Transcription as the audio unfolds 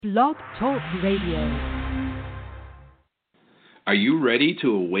Blog Talk Radio. Are you ready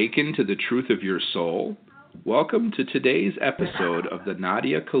to awaken to the truth of your soul? Welcome to today's episode of the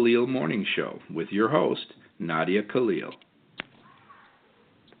Nadia Khalil Morning Show with your host, Nadia Khalil.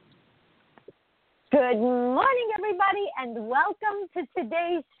 Good morning, everybody, and welcome to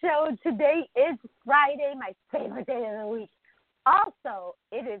today's show. Today is Friday, my favorite day of the week. Also,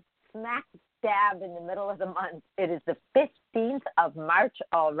 it is smack dab in the middle of the month. It is the 15th of March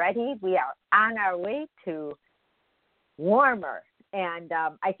already. We are on our way to warmer, and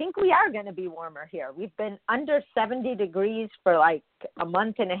I think we are going to be warmer here. We've been under 70 degrees for like a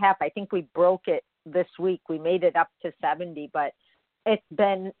month and a half. I think we broke it this week. We made it up to 70, but it's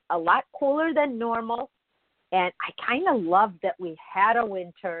been a lot cooler than normal, and I kind of love that we had a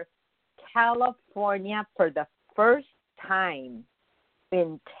winter. California, for the first time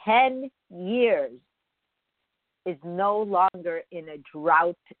in 10 years, is no longer in a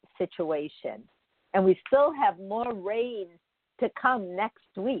drought situation. And we still have more rain to come next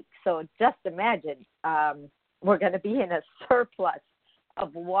week. So just imagine, we're going to be in a surplus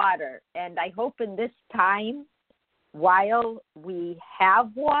of water. And I hope in this time, while we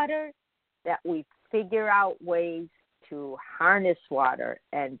have water, that we figure out ways to harness water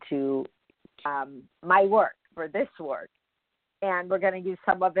and to my work, for this work. And we're going to use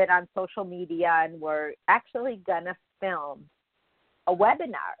some of it on social media, and we're actually going to film a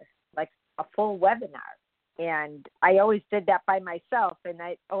webinar, like a full webinar. And I always did that by myself, and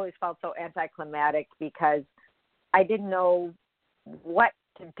I always felt so anticlimactic because I didn't know what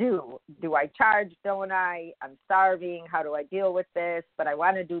to do. Do I charge? Don't I? I'm starving. How do I deal with this? But I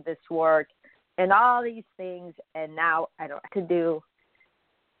want to do this work and all these things, and now I don't know what to do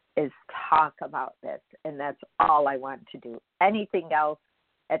is talk about this, and that's all I want to do. Anything else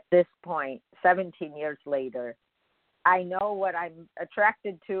at this point, 17 years later, I know what I'm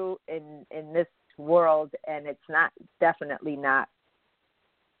attracted to in this world, and it's definitely not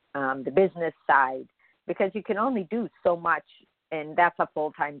the business side, because you can only do so much, and that's a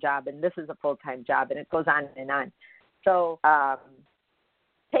full-time job, and this is a full-time job, and it goes on and on. So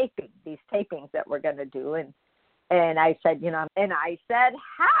these tapings that we're going to do, and I said,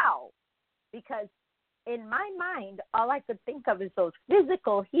 how? Because in my mind, all I could think of is those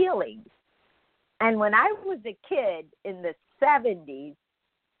physical healings. And when I was a kid in the 70s,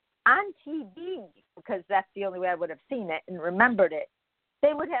 on TV, because that's the only way I would have seen it and remembered it,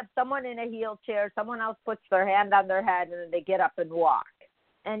 they would have someone in a wheelchair, someone else puts their hand on their head, and then they get up and walk.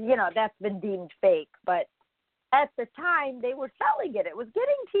 And, that's been deemed fake. But at the time, they were selling it. It was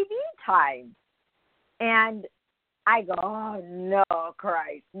getting TV time. And I go, oh, no,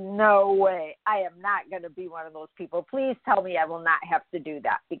 Christ, no way. I am not going to be one of those people. Please tell me I will not have to do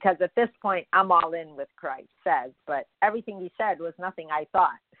that, because at this point, I'm all in with Christ says. But everything he said was nothing I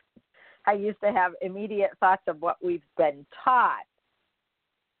thought. I used to have immediate thoughts of what we've been taught.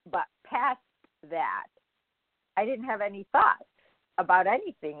 But past that, I didn't have any thoughts about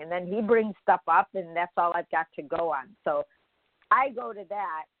anything. And then he brings stuff up, and that's all I've got to go on. So I go to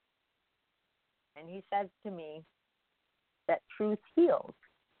that, and he says to me that truth heals.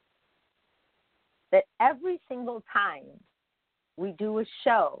 That every single time we do a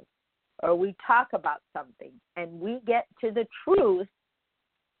show or we talk about something and we get to the truth,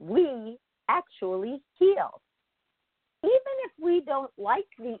 we actually heal. Even if we don't like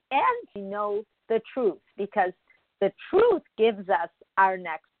the end, we know the truth, because the truth gives us our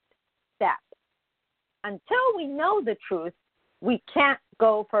next step. Until we know the truth, we can't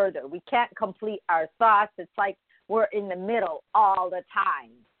go further. We can't complete our thoughts. It's like we're in the middle all the time.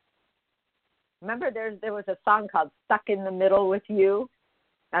 Remember there was a song called Stuck in the Middle with You?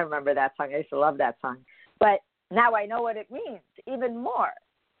 I remember that song. I used to love that song. But now I know what it means even more,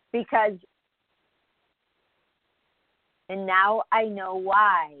 and now I know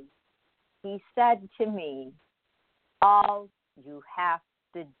why he said to me, all you have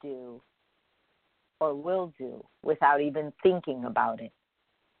to do, or will do without even thinking about it,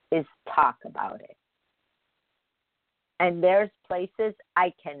 is talk about it. And there's places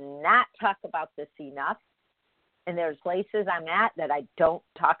I cannot talk about this enough, and there's places I'm at that I don't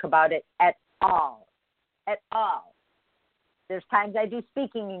talk about it at all. At all. There's times I do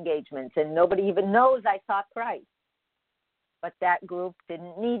speaking engagements, and nobody even knows I taught Christ. But that group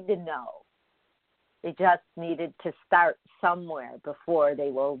didn't need to know. They just needed to start somewhere before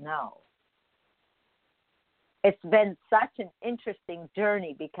they will know. It's been such an interesting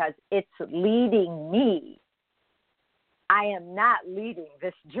journey because it's leading me. I am not leading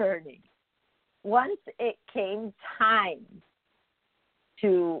this journey. Once it came time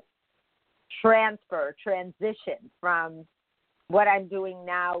to transition from what I'm doing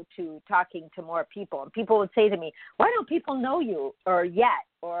now to talking to more people. And people would say to me, why don't people know you or yet?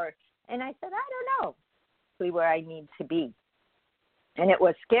 And I said, I don't know where I need to be. And it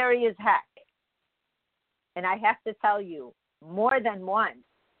was scary as heck. And I have to tell you, more than once,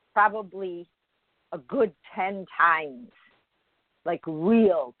 probably a good 10 times, like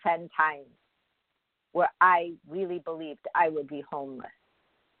real 10 times, where I really believed I would be homeless.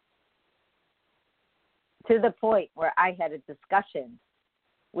 To the point where I had a discussion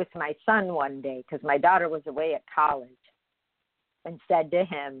with my son one day, because my daughter was away at college, and said to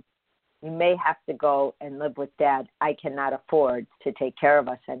him, you may have to go and live with Dad. I cannot afford to take care of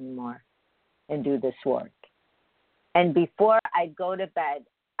us anymore and do this work. And before I'd go to bed,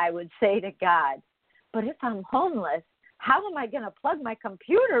 I would say to God, but if I'm homeless, how am I going to plug my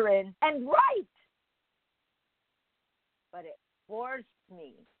computer in and write? But it forced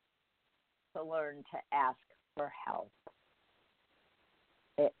me to learn to ask for help.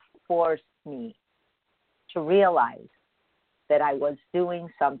 It forced me to realize that I was doing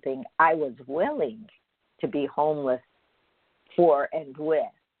something I was willing to be homeless for and with.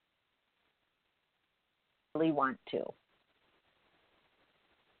 I really want to.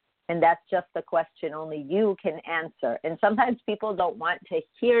 And that's just a question only you can answer. And sometimes people don't want to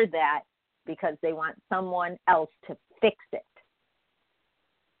hear that because they want someone else to fix it.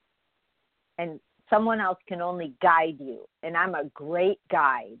 And someone else can only guide you. And I'm a great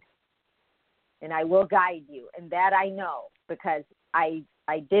guide. And I will guide you. And that I know because I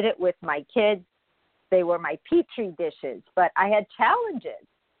did it with my kids. They were my petri dishes. But I had challenges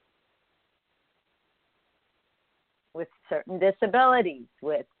with certain disabilities.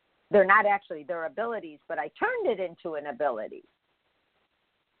 They're not actually their abilities, but I turned it into an ability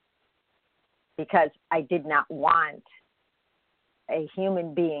because I did not want a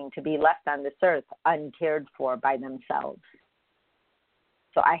human being to be left on this earth uncared for by themselves.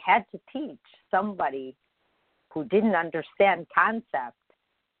 So I had to teach somebody who didn't understand concept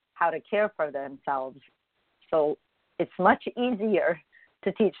how to care for themselves. So it's much easier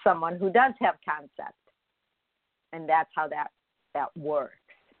to teach someone who does have concept. And that's how that works.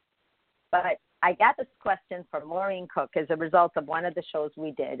 But I got this question from Maureen Cook as a result of one of the shows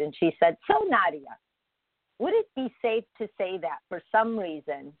we did. And she said, so Nadia, would it be safe to say that for some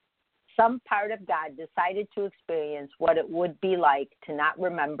reason, some part of God decided to experience what it would be like to not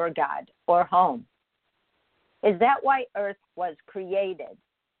remember God or home? Is that why Earth was created?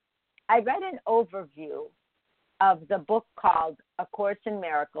 I read an overview of the book called A Course in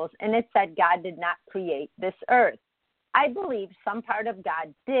Miracles, and it said God did not create this earth. I believe some part of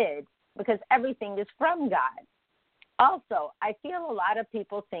God did because everything is from God. Also, I feel a lot of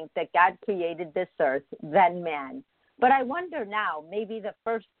people think that God created this earth, then man. But I wonder now, maybe the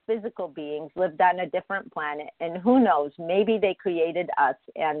first physical beings lived on a different planet, and who knows, maybe they created us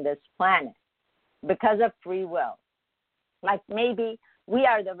and this planet because of free will. Like maybe we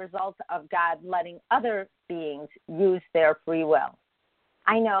are the result of God letting other beings use their free will.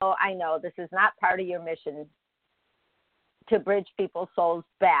 I know, this is not part of your mission to bridge people's souls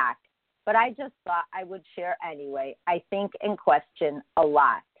back, but I just thought I would share anyway. I think and question a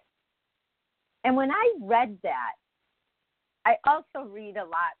lot. And when I read that, I also read a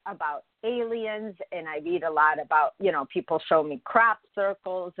lot about aliens, and I read a lot about, people show me crop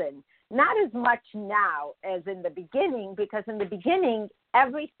circles, and not as much now as in the beginning, because in the beginning,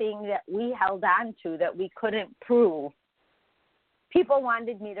 everything that we held on to that we couldn't prove, people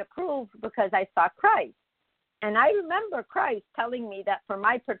wanted me to prove because I saw Christ. And I remember Christ telling me that for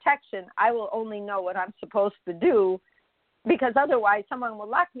my protection, I will only know what I'm supposed to do, because otherwise someone will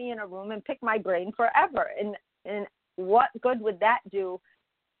lock me in a room and pick my brain forever. And what good would that do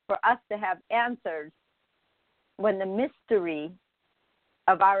for us to have answers when the mystery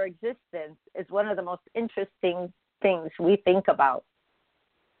of our existence is one of the most interesting things we think about?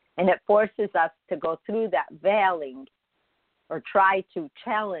 And it forces us to go through that veiling or try to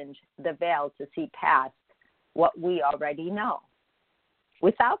challenge the veil to see past what we already know.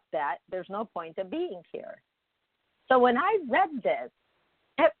 Without that, there's no point of being here. So when I read this,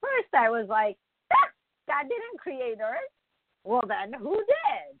 at first I was like, God didn't create Earth. Well, then who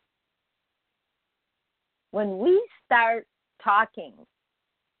did? When we start talking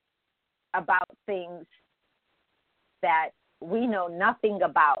about things that we know nothing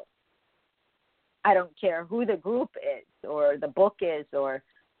about, I don't care who the group is or the book is or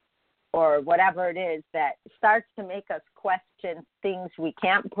whatever it is, that starts to make us question things we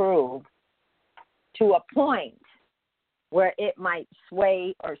can't prove to a point where it might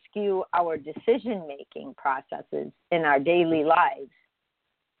sway or skew our decision-making processes in our daily lives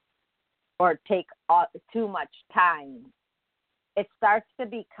or take too much time it starts to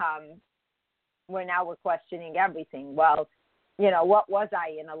become where now we're questioning everything. Well, what was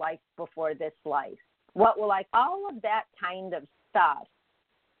I in a life before this life? What will all of that kind of stuff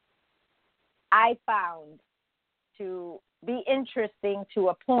I found to be interesting to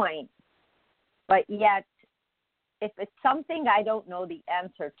a point, but yet if it's something I don't know the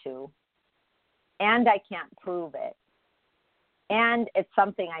answer to and I can't prove it, and it's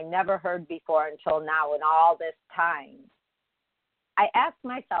something I never heard before until now in all this time, I ask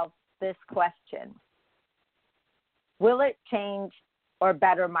myself this question: will it change or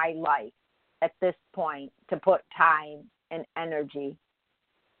better my life at this point to put time and energy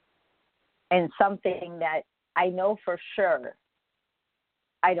in something that I know for sure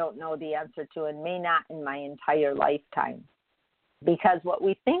I don't know the answer to and may not in my entire lifetime? Because what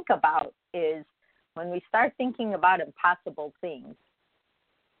we think about is when we start thinking about impossible things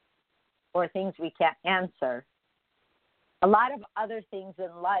or things we can't answer, a lot of other things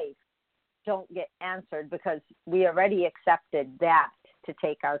in life don't get answered because we already accepted that to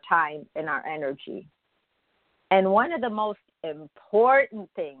take our time and our energy. And one of the most important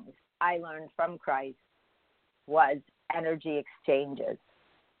things I learned from Christ was energy exchanges.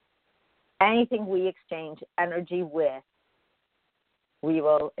 Anything we exchange energy with, we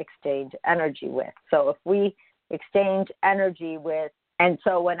will exchange energy with. So if we exchange energy with, and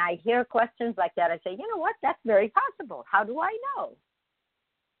so when I hear questions like that, I say, you know what, that's very possible. How do I know?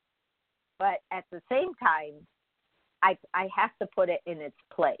 But at the same time, I have to put it in its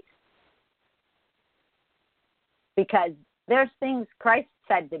place. Because there's things Christ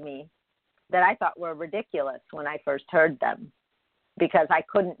said to me that I thought were ridiculous when I first heard them, because I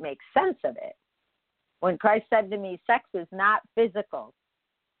couldn't make sense of it. When Christ said to me, sex is not physical,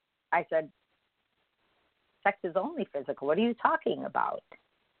 I said, sex is only physical. What are you talking about?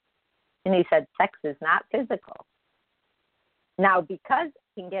 And he said, sex is not physical. Now, because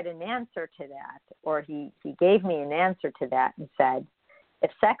I can get an answer to that, or he gave me an answer to that and said,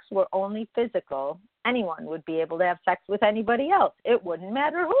 if sex were only physical, anyone would be able to have sex with anybody else. It wouldn't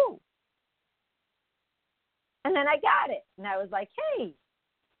matter who. And then I got it. And I was like, hey,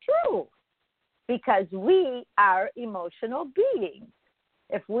 true. Because we are emotional beings.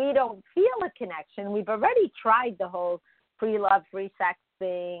 If we don't feel a connection, we've already tried the whole free love, free sex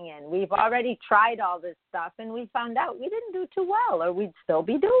thing, and we've already tried all this stuff, and we found out we didn't do too well, or we'd still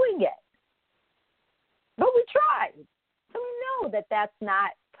be doing it. But we tried. So we know that that's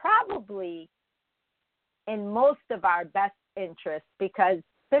not probably in most of our best interests, because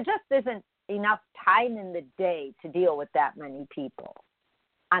there just isn't enough time in the day to deal with that many people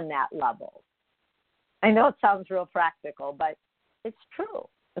on that level. I know it sounds real practical, but it's true.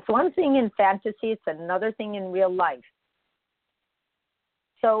 It's one thing in fantasy, it's another thing in real life.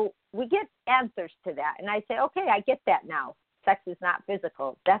 So we get answers to that, and I say, okay, I get that now. Sex is not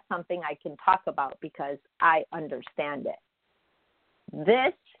physical. That's something I can talk about because I understand it.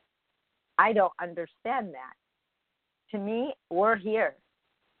 This, I don't understand that. To me, we're here.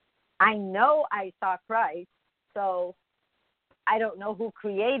 I know I saw Christ, so I don't know who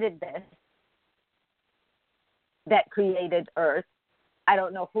created this, that created Earth. I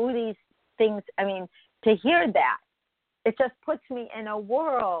don't know who these things, to hear that, it just puts me in a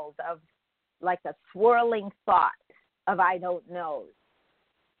world of like a swirling thought of I don't know.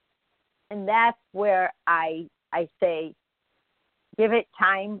 And that's where I say, give it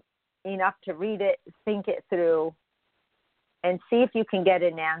time enough to read it, think it through, and see if you can get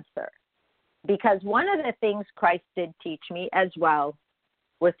an answer. Because one of the things Christ did teach me as well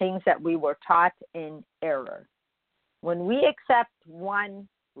were things that we were taught in error. When we accept one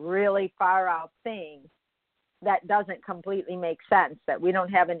really far out thing that doesn't completely make sense, that we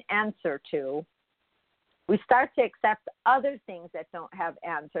don't have an answer to, we start to accept other things that don't have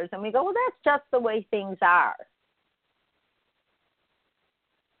answers, and we go, well, that's just the way things are.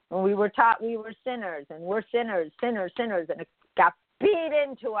 When we were taught we were sinners, and we're sinners, and it got beat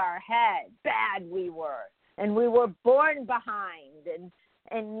into our head, bad we were, and we were born behind,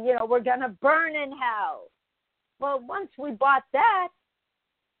 and we're going to burn in hell. Well, once we bought that,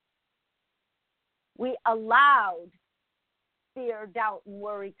 we allowed fear, doubt, and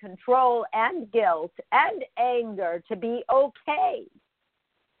worry, control, and guilt, and anger to be okay.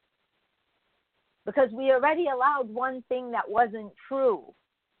 Because we already allowed one thing that wasn't true,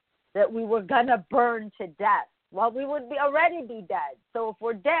 that we were going to burn to death. Well, we would already be dead. So if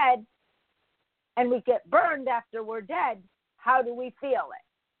we're dead and we get burned after we're dead, how do we feel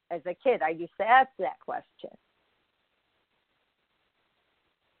it? As a kid, I used to ask that question.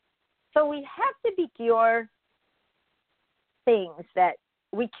 So we have to be pure things that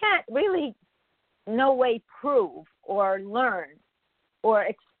we can't really no way prove or learn or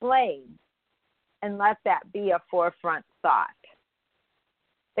explain, and let that be a forefront thought.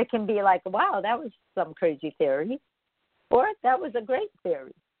 It can be like, wow, that was some crazy theory, or that was a great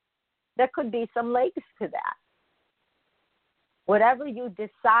theory. There could be some legs to that. Whatever you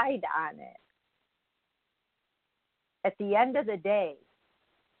decide on it, at the end of the day,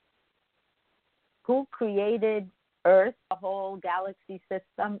 who created Earth, the whole galaxy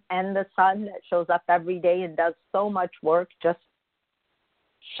system, and the sun that shows up every day and does so much work just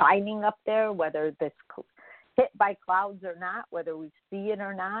shining up there, whether it's hit by clouds or not, whether we see it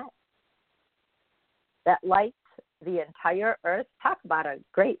or not, that lights the entire Earth. Talk about a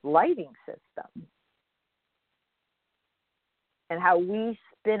great lighting system. And how we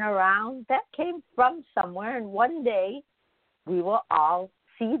spin around, that came from somewhere, and one day we will all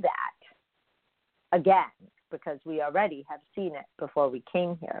see that again, because we already have seen it before we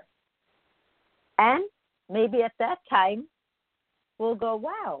came here. And maybe at that time, we'll go,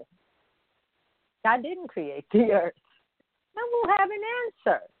 wow, God didn't create the earth. And we'll have an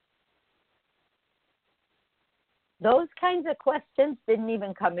answer. Those kinds of questions didn't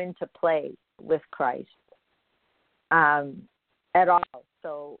even come into play with Christ at all.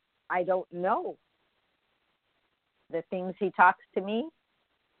 So I don't know. The things he talks to me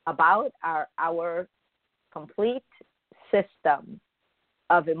about are our complete system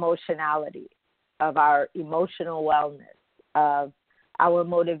of emotionality, of our emotional wellness, of our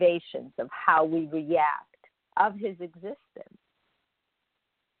motivations, of how we react, of his existence.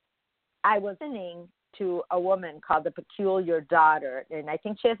 I was listening to a woman called the Peculiar Daughter, and I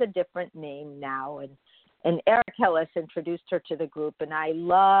think she has a different name now, and Eric Hillis introduced her to the group, and I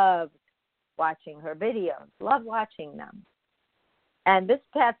loved watching her videos, love watching them. And this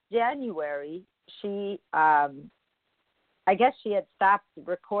past January, she, I guess she had stopped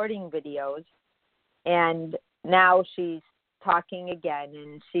recording videos, and now she's talking again,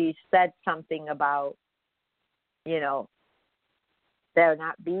 and she said something about, you know, there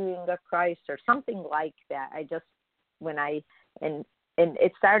not being a Christ or something like that. I just, when I, and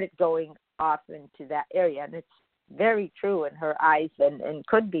it started going off into that area, and it's very true in her eyes, and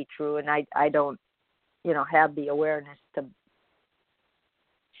could be true, and I don't, you know, have the awareness to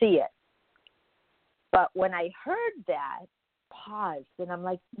see it. But when I heard that, paused, and I'm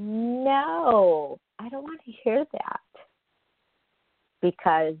like, no, I don't want to hear that,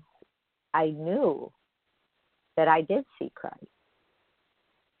 because I knew that I did see Christ.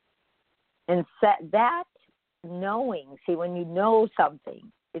 And that knowing, see, when you know something,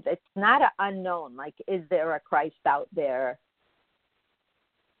 it's not an unknown, like, is there a Christ out there?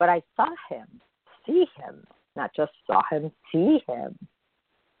 But I saw him, see him, not just saw him, see him.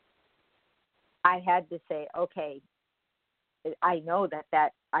 I had to say, okay, I know that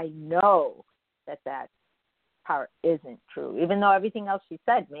part isn't true, even though everything else she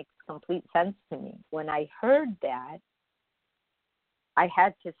said makes complete sense to me. When I heard that, I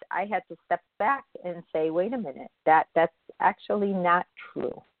had to step back and say, wait a minute, that's actually not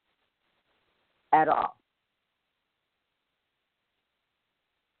true at all.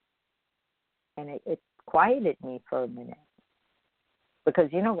 And it quieted me for a minute, because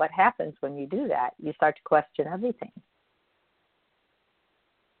you know what happens when you do that? You start to question everything.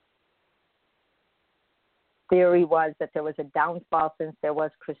 Theory was that there was a downfall since there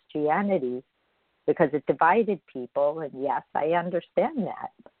was Christianity, because it divided people, and yes, I understand that.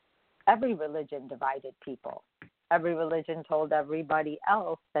 Every religion divided people. Every religion told everybody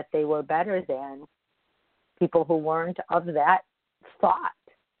else that they were better than people who weren't of that thought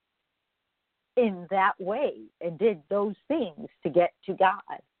in that way and did those things to get to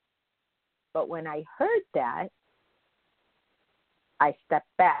God. But when I heard that, I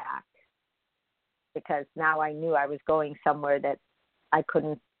stepped back, because now I knew I was going somewhere that I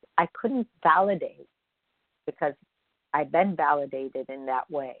couldn't validate, because I've been validated in that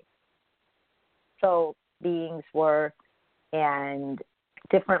way. So beings were, and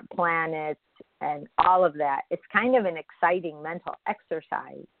different planets and all of that. It's kind of an exciting mental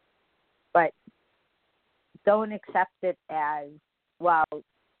exercise, but don't accept it as, well,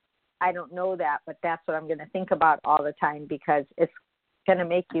 I don't know that, but that's what I'm going to think about all the time, because it's going to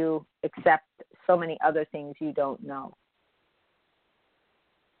make you accept so many other things you don't know.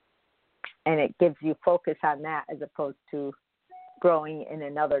 And it gives you focus on that as opposed to growing in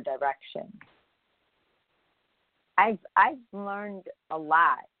another direction. I've learned a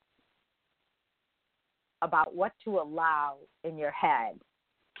lot about what to allow in your head.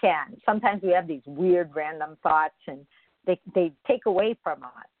 Sometimes we have these weird random thoughts, and they take away from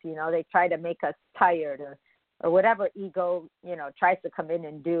us. You know, they try to make us tired, or whatever ego, you know, tries to come in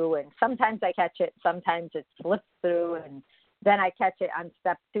and do. And sometimes I catch it, sometimes it slips through, and then I catch it on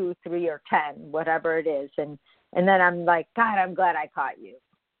step 2, 3, or 10, whatever it is. And then I'm like, God, I'm glad I caught you.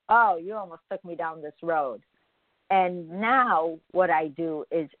 Oh, you almost took me down this road. And now what I do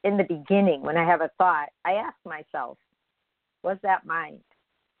is in the beginning, when I have a thought, I ask myself, was that mine?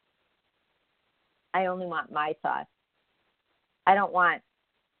 I only want my thoughts. I don't want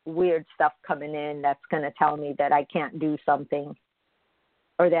weird stuff coming in that's going to tell me that I can't do something,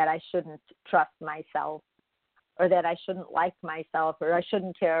 or that I shouldn't trust myself, or that I shouldn't like myself, or I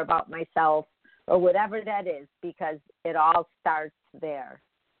shouldn't care about myself, or whatever that is, because it all starts there.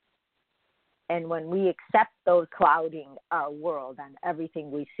 And when we accept those clouding our world on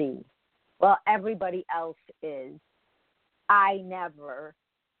everything we see, well, everybody else is.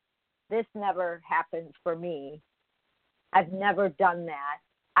 This never happens for me. I've never done that.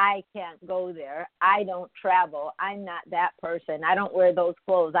 I can't go there. I don't travel. I'm not that person. I don't wear those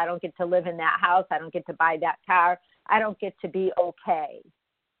clothes. I don't get to live in that house. I don't get to buy that car. I don't get to be okay.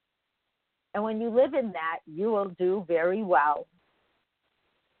 And when you live in that, you will do very well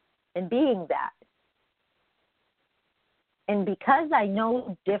in being that. And because I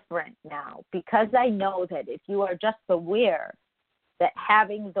know different now, because I know that if you are just aware that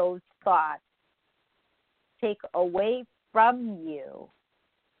having those thoughts take away from you,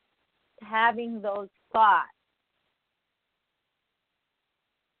 having those thoughts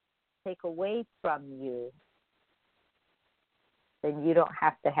take away from you, then you don't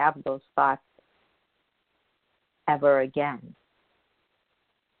have to have those thoughts ever again.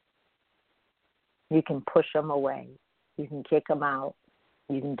 You can push them away. You can kick them out.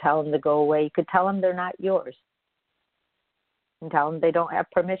 You can tell them to go away. You could tell them they're not yours. You can tell them they don't have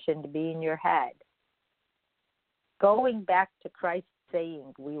permission to be in your head. Going back to Christ's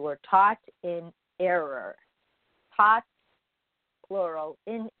saying, we were taught in error. Taught, plural,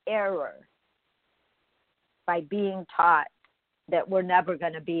 in error, by being taught that we're never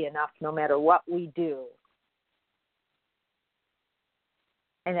going to be enough no matter what we do.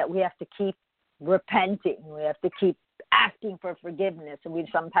 And that we have to keep repenting. We have to keep asking for forgiveness. And we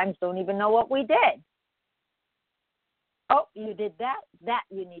sometimes don't even know what we did. Oh, you did that. That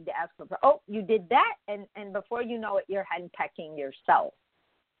you need to ask for. Oh, you did that. And before you know it, you're henpecking yourself.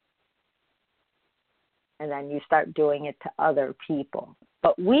 And then you start doing it to other people.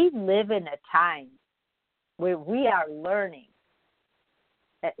 But we live in a time where we are learning,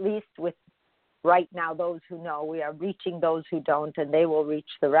 at least with right now those who know, we are reaching those who don't, and they will reach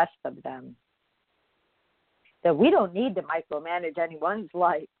the rest of them. That we don't need to micromanage anyone's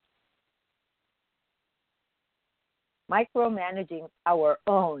life. Micromanaging our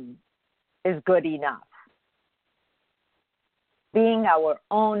own is good enough. Being our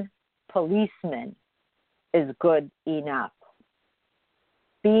own policeman is good enough.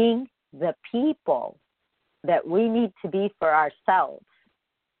 Being the people that we need to be for ourselves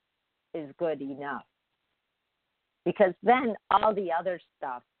is good enough. Because then all the other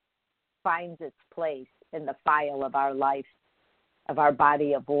stuff finds its place in the file of our life, of our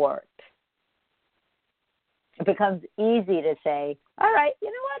body of work. It becomes easy to say, all right, you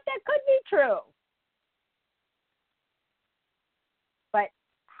know what, that could be true. But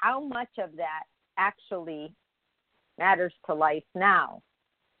how much of that actually matters to life now?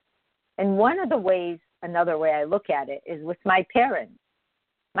 And one of the ways, another way I look at it is with my parents.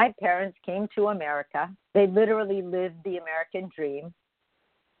 My parents came to America. They literally lived the American dream.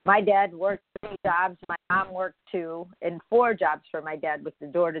 My dad worked 3 jobs. My mom worked 2, and 4 jobs for my dad with the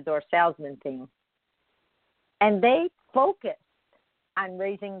door-to-door salesman thing. And they focused on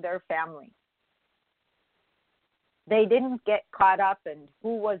raising their family. They didn't get caught up in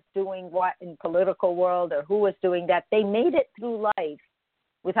who was doing what in political world or who was doing that. They made it through life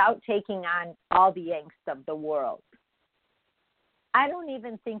without taking on all the angst of the world. I don't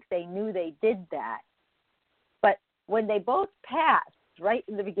even think they knew they did that. But when they both passed, right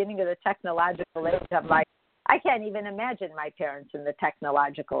in the beginning of the technological age, I'm like, I can't even imagine my parents in the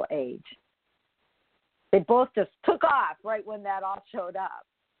technological age. They both just took off right when that all showed up.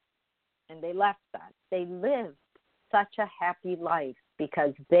 And they left us. They lived such a happy life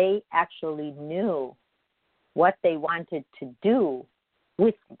because they actually knew what they wanted to do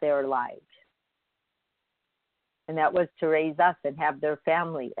with their lives. And that was to raise us and have their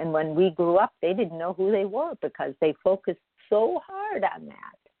family. And when we grew up, they didn't know who they were because they focused so hard on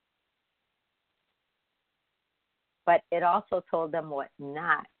that. But it also told them what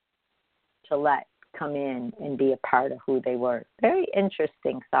not to let come in and be a part of who they were. Very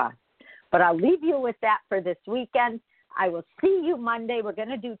interesting thought. But I'll leave you with that for this weekend. I will see you Monday. We're going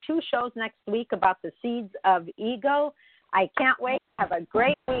to do 2 shows next week about the seeds of ego. I can't wait. Have a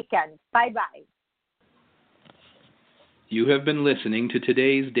great weekend. Bye-bye. You have been listening to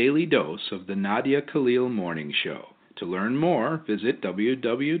today's daily dose of the Nadia Khalil Morning Show. To learn more, visit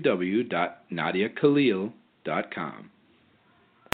www.nadiakhalil.com.